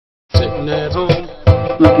sitting at home,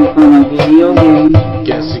 looking for my video game.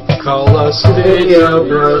 guess you could call us Video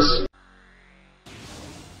Bros.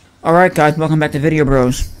 Alright guys, welcome back to Video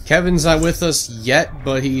Bros. Kevin's not with us yet,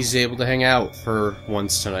 but he's able to hang out for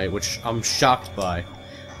once tonight, which I'm shocked by.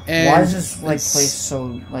 And why is this place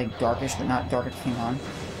so darkish but not dark as came on?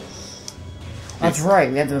 That's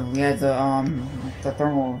right, we had the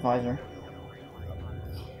thermal visor.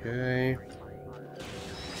 Okay.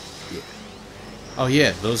 Oh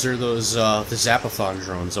yeah, those are the Zapathon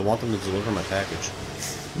drones. I want them to deliver my package.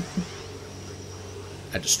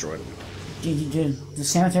 I destroyed them. Did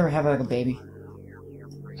Samus ever have a baby?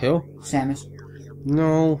 Who? Samus?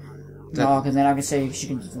 No. No, because then I can say she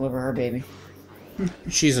can deliver her baby.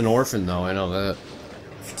 She's an orphan though, I know that.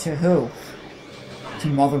 To who? To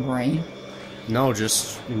Mother Brain? No,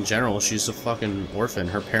 just in general, she's a fucking orphan.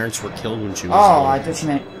 Her parents were killed when she was Oh, little. I thought you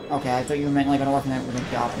meant... Okay, I thought you meant like an orphan that was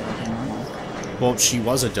adopted. Well, she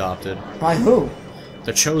was adopted. By who?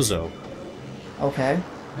 The Chozo. Okay.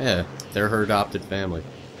 Yeah, they're her adopted family.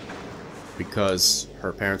 Because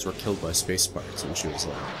her parents were killed by space pirates when she was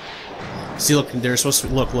little. See, look, they're supposed to...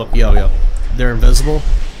 Look, yo. They're invisible.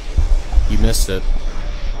 You missed it.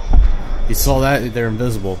 You saw that? They're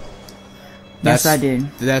invisible. Yes, I did.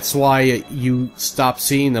 That's why you stop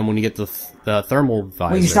seeing them when you get the thermal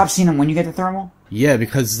visor. Wait, you stop seeing them when you get the thermal? Yeah,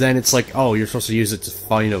 because then it's like, oh, you're supposed to use it to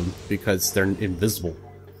fight them because they're invisible.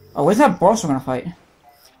 Oh, where's that boss we're gonna fight?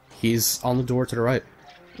 He's on the door to the right.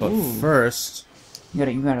 But Ooh. First... You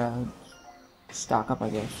gotta stock up, I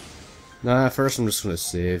guess. Nah, first I'm just gonna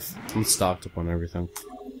save. I'm stocked up on everything.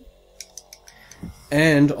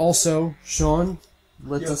 And also, Sean,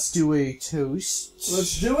 let us do a toast.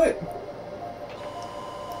 Let's do it!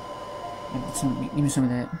 Give me some of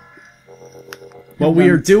that. What we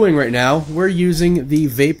are doing right now, we're using the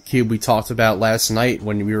vape cube we talked about last night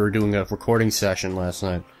when we were doing a recording session last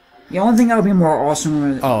night. The only thing that would be more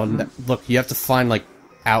awesome... Oh, look, you have to find, like,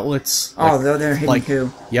 outlets. Oh, like, they're hidden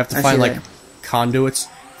too. You have to find, like, conduits.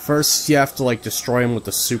 First, you have to, like, destroy them with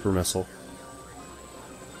the super missile.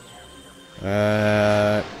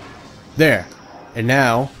 There. And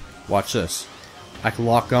now, watch this. I can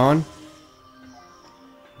lock on.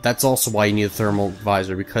 That's also why you need a thermal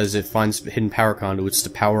visor, because it finds hidden power conduits to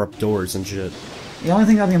power up doors and shit. The only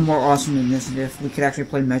thing that would be more awesome than this is if we could actually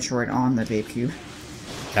play Metroid on the vape cube.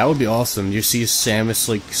 That would be awesome. You see Samus,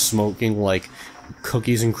 like, smoking, like,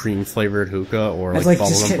 cookies and cream flavored hookah, or, like,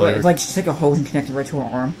 bubblegum flavored. It's like just take a hose and connect it right to her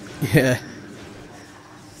arm. Yeah.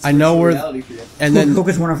 I know where... And then...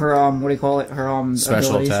 Hookah's one of her, what do you call it? Her,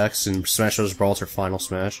 special abilities. attacks, and Smash Bros. Brawl's her final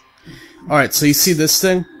smash. Alright, so you see this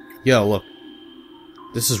thing? Yo, look.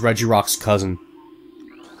 This is Reggie Rock's cousin.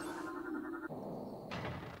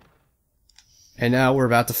 And now we're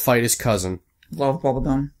about to fight his cousin. Love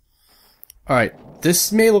bubblegum. Alright,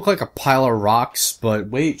 this may look like a pile of rocks, but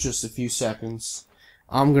wait just a few seconds.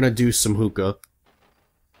 I'm gonna do some hookah.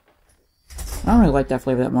 I don't really like that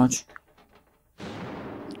flavor that much.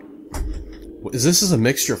 This is a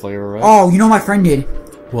mixture flavor, right? Oh, you know what my friend did?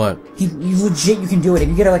 What? You legit, you can do it. If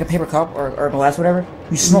you get like a paper cup or a glass, whatever,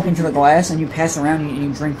 you smoke into the glass and you pass it around and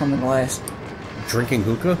you drink from the glass. Drinking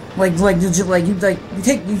hookah? You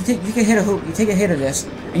take a hit of hookah, you take a hit of this,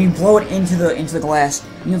 and you blow it into the glass.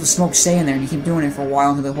 You know the smoke stay in there, and you keep doing it for a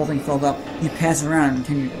while until the whole thing fills up. You pass it around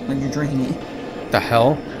until you're drinking it. The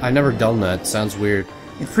hell? I've never done that. Sounds weird.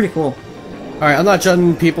 It's pretty cool. Alright, I'm not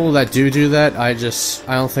judging people that do that. I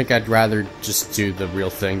don't think I'd rather just do the real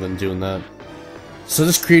thing than doing that. So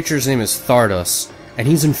this creature's name is Thardos, and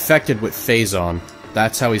he's infected with Phazon.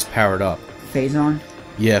 That's how he's powered up. Phazon?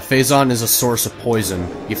 Yeah, Phazon is a source of poison.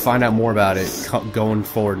 You find out more about it going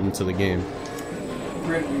forward into the game.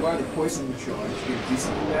 Brandon, you are the poison Sean. You do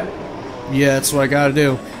something with that? Yeah, that's what I gotta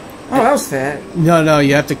do. Oh, that was fat. No,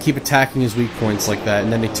 you have to keep attacking his weak points like that,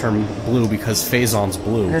 and then they turn blue because Phazon's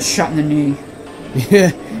blue. I got shot in the knee.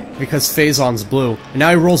 Yeah, because Phazon's blue. And now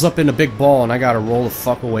he rolls up in a big ball, and I gotta roll the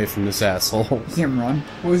fuck away from this asshole. You can't run.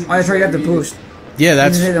 Oh, that's right, you have the boost. Yeah,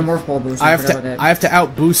 that's... You the morph ball boost. I have to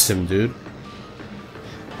out-boost him, dude.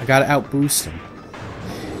 I gotta out-boost him.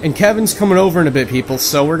 And Kevin's coming over in a bit, people,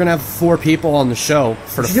 so we're gonna have 4 people on the show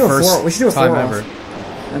for the first time ever.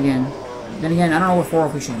 Again. Then again, I don't know what 4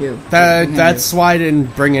 we should do. That's why I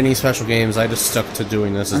didn't bring any special games. I just stuck to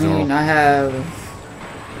doing this as normal. I have...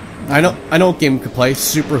 I know what game we could play.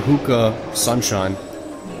 Super Hookah Sunshine.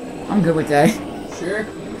 I'm good with that. Sure.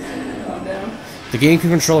 Calm down. The GameCube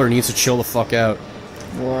controller needs to chill the fuck out.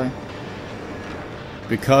 Why?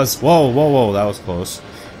 Because... Whoa, that was close.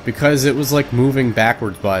 Because it was like moving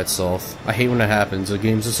backwards by itself. I hate when that happens. The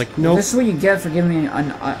game's just like, nope. This is what you get for giving me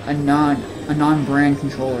a non-brand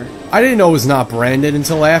controller. I didn't know it was not branded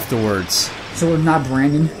until afterwards. So it's not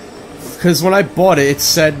branded? Because when I bought it, it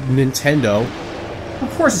said Nintendo.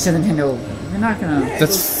 Of course it said Nintendo. You're not gonna... Yeah,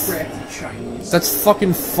 That's those crafty Chinese. That's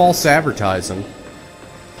fucking false advertising.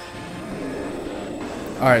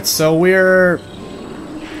 Alright, so we're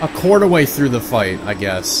a quarter way through the fight, I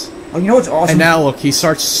guess. Oh, you know what's awesome? And now look, he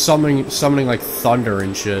starts summoning like thunder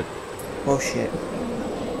and shit. Oh shit.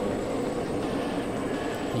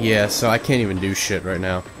 Yeah, so I can't even do shit right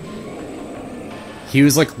now. He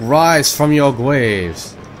was like, rise from your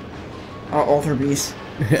graves. Alter Beast.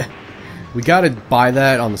 We gotta buy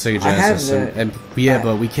that on the Sega Genesis. I have and yeah,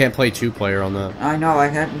 but we can't play 2-player on that. I know, we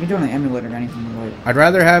can do it on the emulator or anything. Like. I'd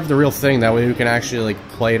rather have the real thing, that way we can actually like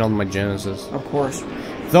play it on my Genesis. Of course.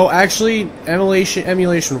 Though actually, emulation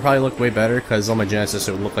would probably look way better, because on my Genesis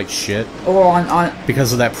it would look like shit. Oh, on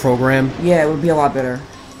because of that program. Yeah, it would be a lot better.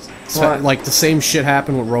 So, like, the same shit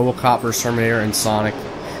happened with RoboCop vs. Terminator and Sonic.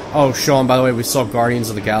 Oh, Sean, by the way, we saw Guardians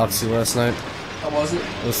of the Galaxy last night. How was it?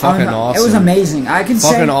 It was fucking awesome. It was amazing. I can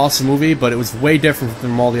say... Fucking awesome movie, but it was way different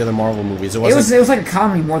from all the other Marvel movies. It was like a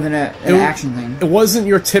comedy more than an action thing. It wasn't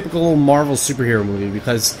your typical Marvel superhero movie,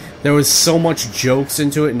 because there was so much jokes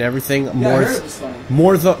into it and everything. Yeah, I heard it was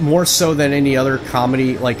funny. More so than any other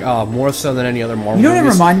comedy, like, more so than any other Marvel you know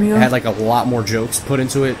movies. What it reminded me of? It had, like, a lot more jokes put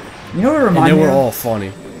into it. You know what it reminded me of? And they were all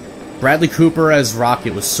funny. Bradley Cooper as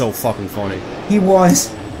Rocket was so fucking funny. He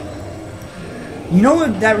was. You know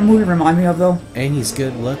what that movie reminded me of, though? And he's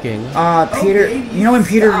good looking. Peter. You know when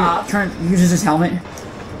Peter uses his helmet?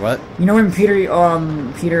 What? You know when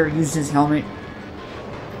Peter uses his helmet,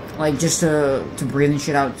 like just to breathe and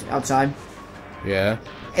shit outside? Yeah.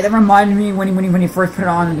 And that reminded me when he first put it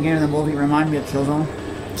on in the beginning of the movie. It reminded me of Killzone.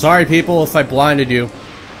 Sorry, people, if I blinded you.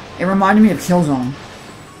 It reminded me of Killzone.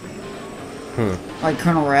 Like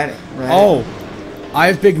Colonel Rad. Oh, I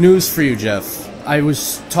have big news for you, Jeff. I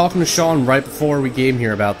was talking to Sean right before we came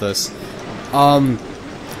here about this.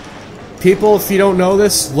 People, if you don't know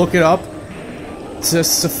this, look it up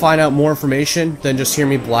just to find out more information than just hear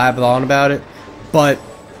me blab on about it. But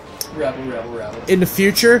Rabble. in the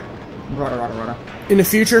future, in the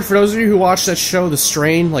future, for those of you who watch that show, The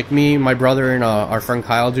Strain, like me, my brother, and our friend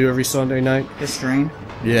Kyle do every Sunday night. The Strain.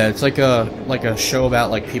 Yeah, it's like a show about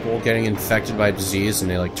like people getting infected by disease and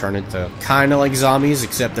they like turn into kind of like zombies,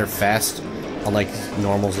 except they're fast, unlike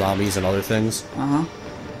normal zombies and other things.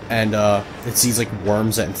 And it's these like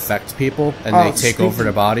worms that infect people and they take over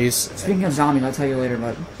their bodies. Speaking of zombies, I'll tell you later,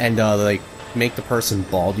 but and they like make the person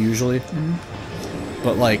bald usually.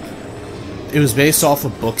 But like, it was based off a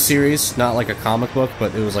book series, not like a comic book,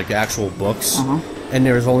 but it was like actual books. And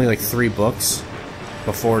there was only like 3 books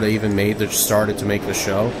before they even started to make the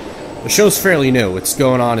show. The show's fairly new. It's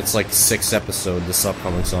going on. It's like 6th episode this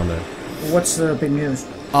upcoming Sunday. What's the big news?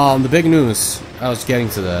 The big news, I was getting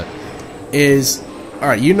to that, is,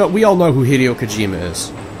 alright, we all know who Hideo Kojima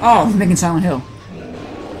is. Oh, he's making Silent Hill.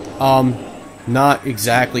 Not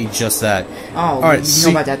exactly just that. Oh, alright, you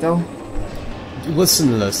know about that though? Listen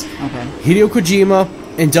to this. Okay. Hideo Kojima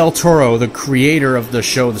and Del Toro, the creator of the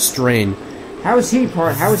show The Strain, How is he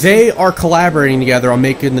part? They are collaborating together on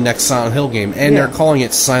making the next Silent Hill game, and they're calling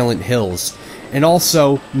it Silent Hills. And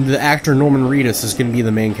also, the actor Norman Reedus is going to be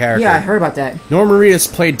the main character. Yeah, I heard about that. Norman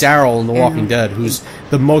Reedus played Daryl in The Walking Dead, who's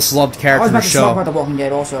the most loved character in the show. I was about to talk about The Walking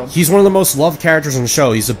Dead also. He's one of the most loved characters in the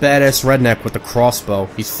show. He's a badass redneck with a crossbow.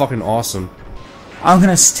 He's fucking awesome. I'm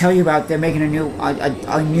going to tell you about they're making a new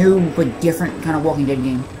but different kind of Walking Dead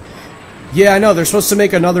game. Yeah, I know. They're supposed to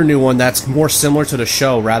make another new one that's more similar to the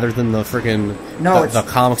show rather than the freaking the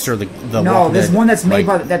comics or the Walking there's Dead, one that's made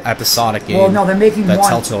by that that episodic game. Well, no, they're making that one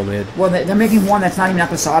Telltale made. Well, they're making one that's not even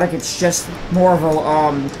episodic. It's just more of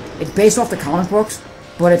a it's based off the comic books,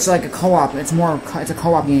 but it's like a co-op. It's a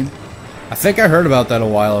co-op game. I think I heard about that a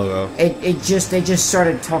while ago. They just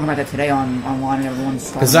started talking about that today online, and everyone's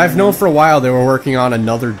talking. Because I've known for a while they were working on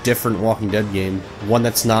another different Walking Dead game, one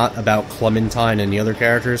that's not about Clementine and the other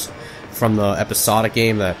characters from the episodic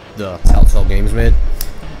game that the Telltale Games made.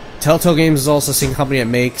 Telltale Games is also the same company that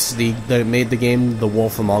made the game The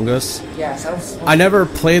Wolf Among Us. Yes, I never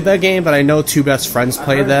played that game, but I know two best friends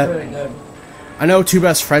played that. Really good. I know two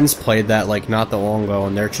best friends played that like not that long ago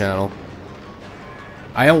on their channel.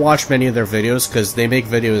 I don't watch many of their videos because they make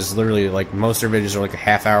videos literally like most of their videos are like a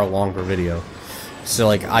half-hour long per video. So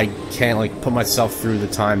like I can't like put myself through the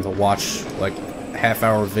time to watch like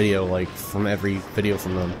half-hour video like from every video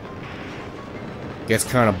from them. It gets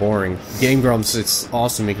kind of boring. Game Grumps, it's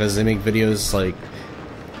awesome because they make videos like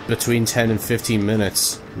between 10 and 15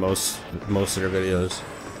 minutes most of their videos.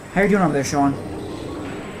 How you doing over there, Sean?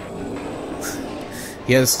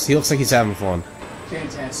 He looks like he's having fun.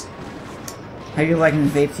 Fantastic. How you liking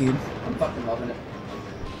the vape cube? I'm fucking loving it.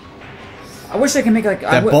 I wish I could make like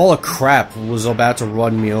That ball of crap was about to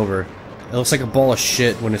run me over. It looks like a ball of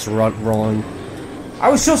shit when it's rolling. I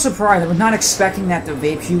was so surprised. I was not expecting that the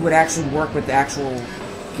vape cube would actually work with the actual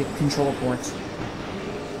control ports.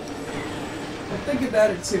 Well, think about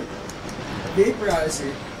it too. A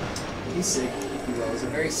vaporizer, basic, if you will, is a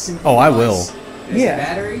very simple. Oh, I will. There's Yeah. a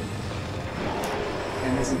battery,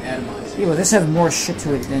 and there's an atomizer. Yeah, but this has more shit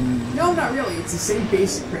to it than... No, not really. It's the same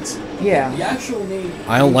basic principle. Yeah. The actual name.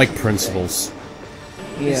 I don't like principles.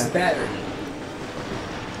 Is Yeah. the battery.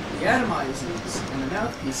 The atomizers and the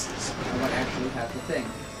mouthpieces are what actually have the thing.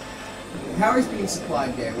 The power is being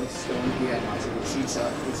supplied there, which is going to the atomizer, which heats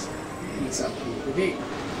up the vape.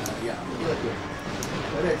 The liquid.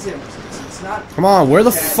 But that's it. It's not. Come on, where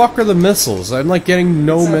the fuck are the missiles? I'm like getting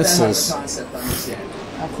no it's not missiles. That hard of a concept to understand.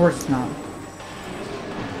 Of course it's not.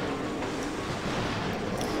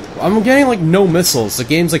 I'm getting like no missiles. The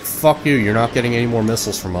game's like, fuck you, you're not getting any more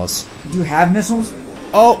missiles from us. Do you have missiles?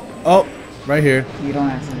 Oh, right here. You don't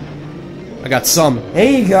actually. I got some.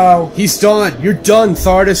 There you go. He's done. You're done,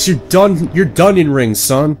 Thardus. You're done. You're done in rings,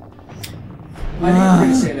 son. I knew you were going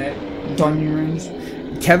to say that. Dungeon rings.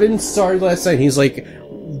 Kevin started last night. He's like,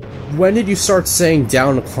 when did you start saying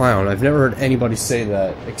down a clown? I've never heard anybody say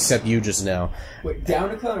that except you just now. Wait, down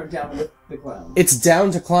to clown or down with the clown? It's down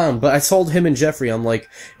to clown, but I told him and Jeffrey, I'm like,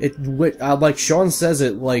 like Sean says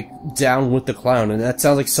it like down with the clown, and that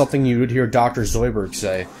sounds like something you would hear Dr. Zoidberg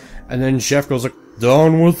say. And then Jeff goes like,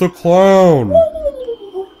 down with the clown.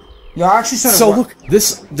 Yeah, I actually started. So look,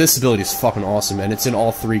 this ability is fucking awesome, and it's in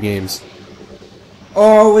all 3 games.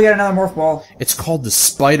 Oh, we got another morph ball. It's called the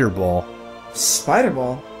Spider Ball. Spider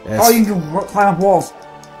ball. Yes. Oh, you can climb up walls.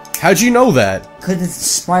 How'd you know that? Cause it's a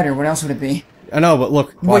spider. What else would it be? I know, but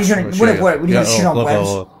look. What are you gonna? watch, I'll show What are you gonna shoot on look, webs?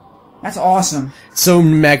 look. That's awesome. So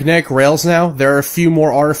magnetic rails now. There are a few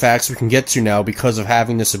more artifacts we can get to now because of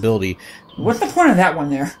having this ability. What's the point of that one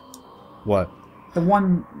there? What? The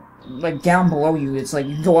one like down below you. It's like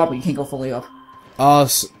you can go up, but you can't go fully up. I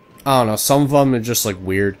don't know. Some of them are just like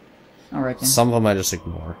weird. All right then. Some of them I just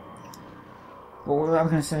ignore. What was I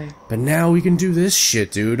gonna say? But now we can do this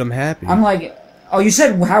shit, dude. I'm happy. I'm like, oh, you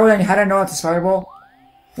said how did I know it's a spider ball?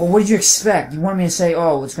 Well, what did you expect? You wanted me to say,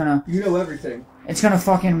 oh, it's gonna everything. It's gonna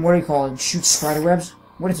fucking, what do you call it? Shoot spider webs?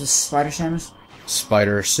 What is this, Spider Samus?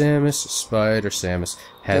 Spider Samus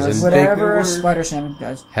has Does a whatever a big Spider Samus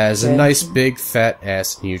does. has a nice big fat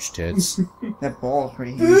ass and huge tits. That ball is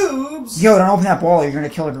pretty huge. Boobs! Yo, don't open that ball, you're gonna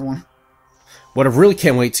kill everyone. What I really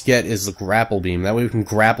can't wait to get is the grapple beam. That way we can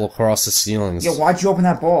grapple across the ceilings. Yo, why'd you open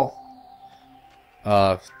that ball?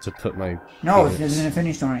 To put my... No, there's an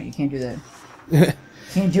Infinity Stone on it. You can't do that.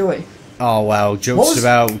 Can't do it. Oh, wow. Jokes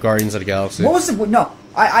about Guardians of the Galaxy. What was the... No,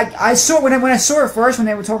 I saw it when I saw it first when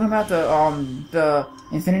they were talking about the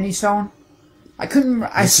Infinity Stone. I couldn't...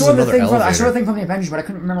 I saw the thing from the Avengers, but I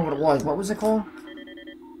couldn't remember what it was. What was it called?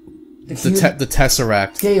 The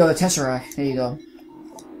Tesseract. There you go, the Tesseract. There you go.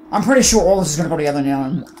 I'm pretty sure all this is gonna go together now,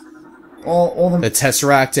 and all the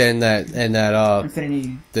Tesseract and that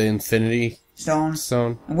Infinity the Infinity Stone.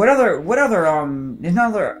 And what other there's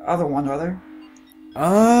no other ones, are there?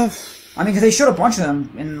 I mean, because they showed a bunch of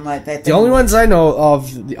them in like that. The only ones I know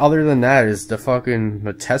of other than that is the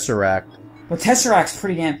Tesseract. Well, Tesseract's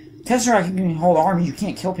pretty damn. Tesseract you can hold armies. You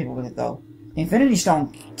can't kill people with it though. The Infinity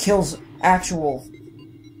Stone kills actual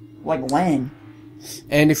like land.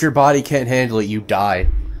 And if your body can't handle it, you die.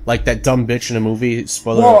 Like that dumb bitch in a movie.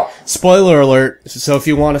 Spoiler alert. So if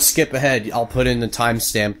you want to skip ahead, I'll put in the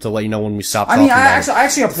timestamp to let you know when we stop talking about it. I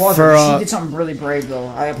actually applaud her. She did something really brave, though.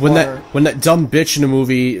 I applaud her. When that dumb bitch in the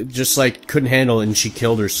movie just like couldn't handle it and she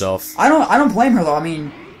killed herself. I don't blame her though. I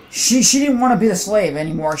mean, she didn't want to be the slave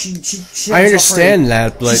anymore. She I understand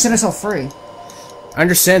that, but she set herself free. I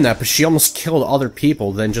understand that, but she almost killed other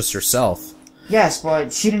people than just herself. Yes,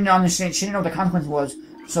 but she didn't understand. She didn't know what the consequence was.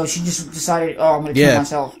 So she just decided, oh, I'm going to kill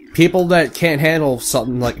myself. People that can't handle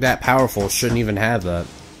something like that powerful shouldn't even have that.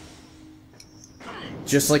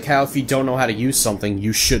 Just like how if you don't know how to use something,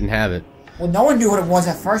 you shouldn't have it. Well, no one knew what it was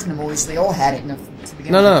at first in the movie, so they all had it to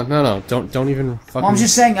begin with. No. Don't even fucking... Well, I'm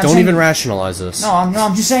just saying... Don't even rationalize this. No,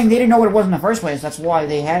 I'm just saying they didn't know what it was in the first place. That's why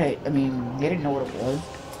they had it. I mean, they didn't know what it was.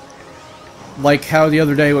 Like how the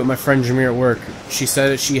other day with my friend Jameer at work, she said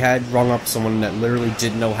that she had rung up someone that literally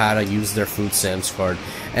didn't know how to use their food stamps card.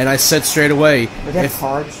 And I said straight away... But they have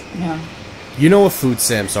cards, yeah. You know what food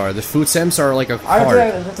stamps are. The food stamps are like a card.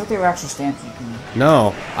 I thought they were actual stamps you can...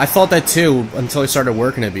 No, I thought that too until I started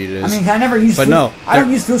working at Beat It Is. I mean, I never use. But food, no, I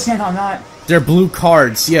don't use food stamps. I'm not. They're blue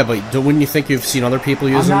cards, yeah. But wouldn't you think you've seen other people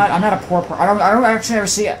use them? I'm not a poor person. I don't actually ever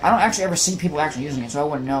see. I don't actually ever see people actually using it, so I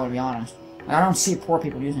wouldn't know, to be honest. I don't see poor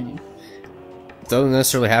people using it. Doesn't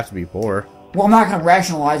necessarily have to be poor. Well, I'm not gonna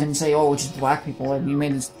rationalize it and say, "Oh, it's just black people." Like, we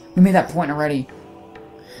made that point already.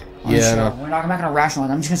 Yeah, no. I'm not gonna rationalize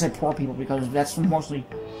it. I'm just gonna say poor people because that's mostly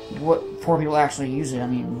what poor people actually use it. I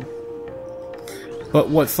mean. But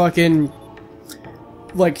what fucking...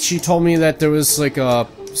 Like, she told me that there was, like,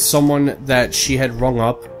 someone that she had rung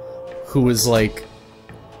up who was, like...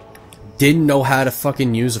 didn't know how to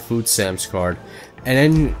fucking use a food stamps card. And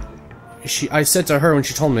then I said to her when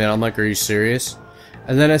she told me that, I'm like, are you serious?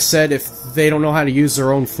 And then I said if they don't know how to use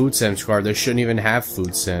their own food stamps card, they shouldn't even have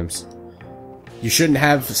food stamps. You shouldn't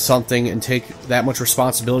have something and take that much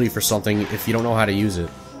responsibility for something if you don't know how to use it.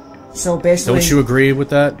 So basically... Don't you agree with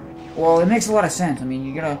that? Well, it makes a lot of sense. I mean,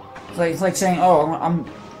 you gotta... It's like saying, oh,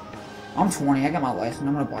 I'm 20, I got my license,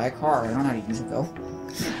 I'm gonna buy a car. I don't know how to use it, though.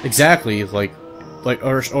 Exactly,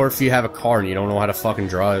 or if you have a car and you don't know how to fucking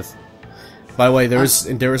drive. By the way, there was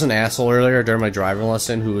an asshole earlier during my driving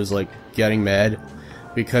lesson who was, like, getting mad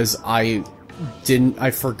because I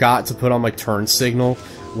forgot to put on my turn signal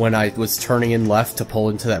when I was turning in left to pull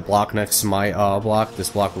into that block next to my, block, this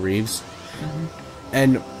block Reeves. Mm-hmm.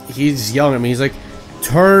 And he's yelling at me, he's like,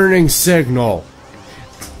 turning signal!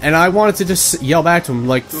 And I wanted to just yell back to him,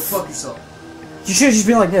 like... Go fuck yourself. You should've just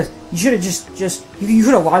been like this. You should've you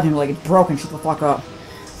could've lied to him like, it's broken, shut the fuck up.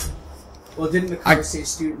 Well, didn't the car say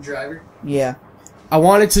student driver? Yeah. I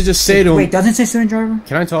wanted to just say to him... Wait, doesn't it say student driver?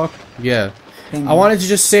 Can I talk? Yeah. Thank I you. wanted to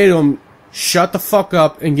just say to him, shut the fuck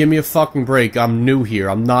up and give me a fucking break. I'm new here.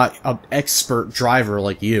 I'm not an expert driver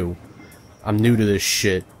like you. I'm new to this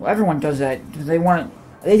shit. Well, everyone does that.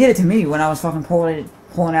 They did it to me when I was fucking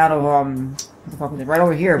pulling out of, what the fuck was it? Right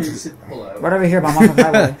over here. Right over here by Muffin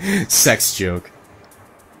Highway. Sex joke.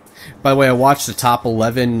 By the way, I watched the top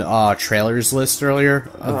 11 trailers list earlier.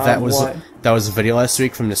 That was a video last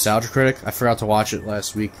week from Nostalgia Critic. I forgot to watch it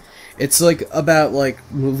last week. It's like about like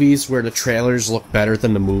movies where the trailers look better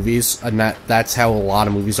than the movies, and that's how a lot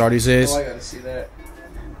of movies are these days. Oh, I gotta see that.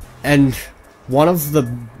 And one of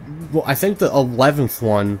the, well, I think the 11th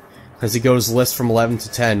one, because it goes list from 11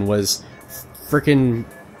 to 10, was frickin'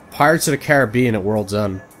 Pirates of the Caribbean at World's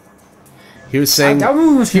End. He was saying that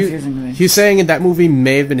movie was confusing to me. He's saying that movie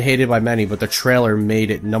may have been hated by many, but the trailer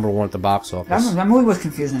made it #1 at the box office. That movie was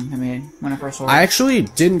confusing to me when I first saw it. I actually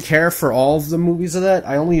didn't care for all of the movies of that.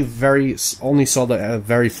 I only saw the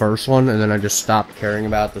very first one, and then I just stopped caring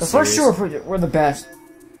about the series. First two were the best.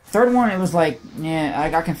 Third one, it was like, yeah, I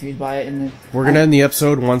got confused by it. And we're gonna end the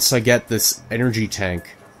episode once I get this energy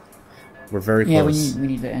tank. We're very close. Yeah, we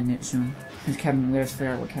need to end it soon. Because we gotta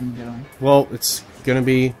figure out what Kevin's doing. Well, it's gonna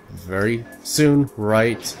be very soon,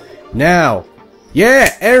 right now.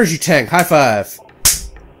 Yeah, energy tank, high five.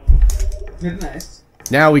 Nice.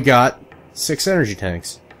 Now we got 6 energy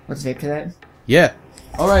tanks. Let's vape to that. Yeah.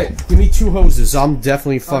 All right, give me 2 hoses. I'm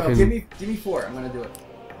definitely fucking. Oh, no, give me 4. I'm gonna do it.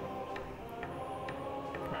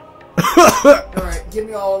 All right, give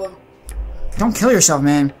me all of them. Don't kill yourself,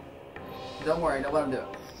 man. Don't worry, I know what I'm doing.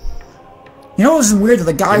 You know what's weird?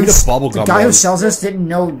 The guy who sells this didn't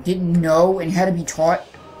know, and had to be taught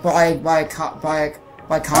by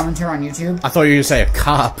commentary on YouTube. I thought you were gonna say a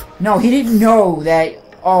cop. No, he didn't know that.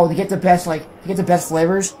 Oh, to get the best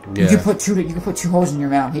flavors, yeah. you could put 2 holes in your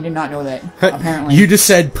mouth. He did not know that. Apparently, you just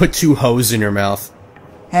said put 2 hoes in your mouth.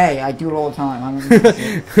 Hey, I do it all the time. I'm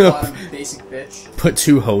a basic bitch. Put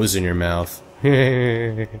 2 hoes in your mouth.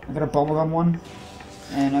 I got a bubblegum one,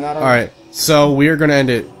 and I got a. All right, so we are gonna end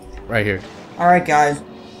it right here. Alright guys,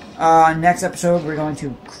 next episode we're going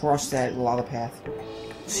to cross that lava path.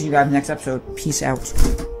 See you guys next episode. Peace out.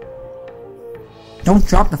 Don't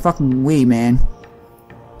drop the fucking Wii, man.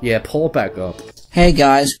 Yeah, pull it back up. Hey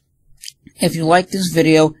guys, if you like this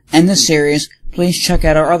video and this series, please check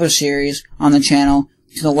out our other series on the channel,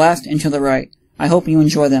 to the left and to the right. I hope you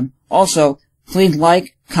enjoy them. Also, please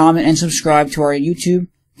like, comment, and subscribe to our YouTube,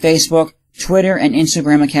 Facebook, Twitter, and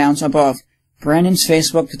Instagram accounts above. Brandon's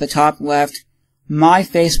Facebook to the top left, my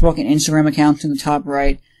Facebook and Instagram account to the top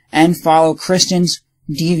right, and follow Kristen's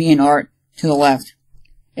DeviantArt to the left.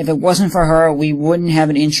 If it wasn't for her, we wouldn't have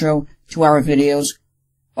an intro to our videos.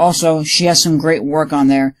 Also, she has some great work on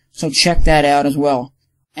there, so check that out as well.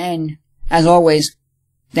 And, as always,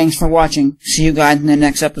 thanks for watching. See you guys in the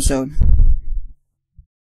next episode.